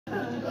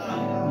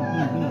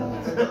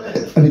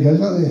And it goes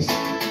like this.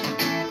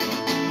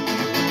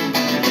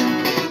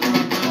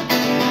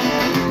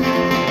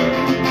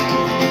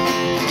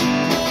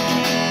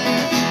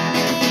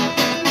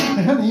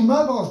 And honey, your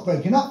mobile's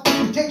breaking up.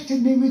 You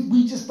texted me with,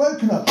 we just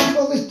broken up. You've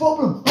got this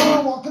problem. I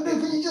don't know what I can do.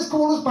 Can you just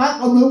call us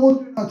back? I'm no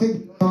one. I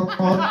think,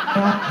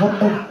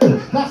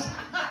 that's,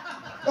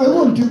 I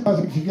wouldn't do, I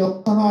think you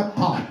go, and I,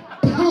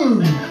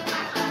 boom.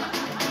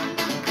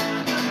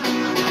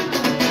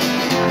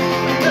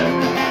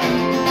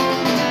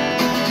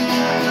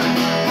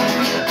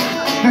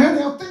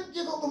 Honey, I think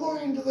you got the wrong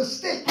end of the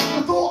stick.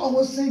 I thought I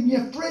was seeing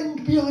your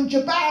friend behind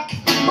your back,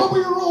 but we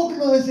were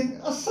organising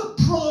a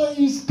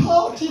surprise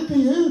party for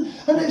you,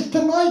 and it's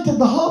tonight at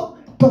the hub.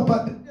 But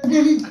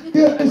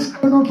it's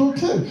going on till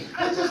 2.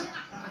 I just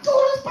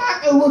call us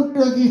back. I wouldn't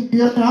do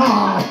it.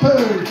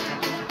 Poo.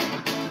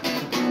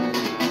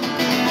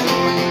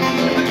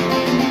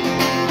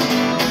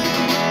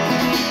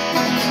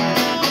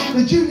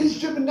 The Julie's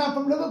driven down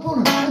from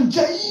Liverpool, and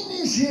Jane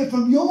is here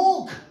from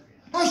York.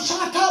 Oh,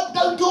 shut up,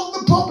 don't talk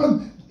the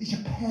problem.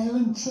 Your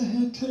parents are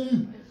here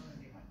too.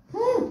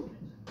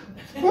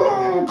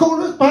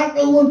 Call us back,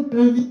 I want to...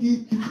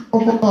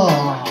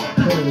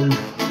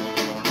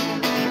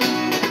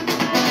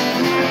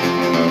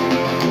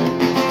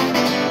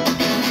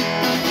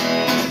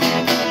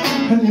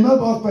 And your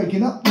mobile's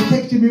breaking up. You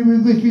texted me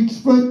with this week's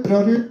break.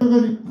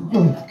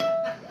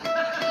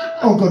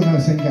 Oh God, no,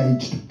 it's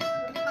engaged.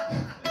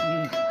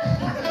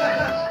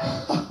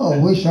 I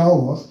wish I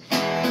was.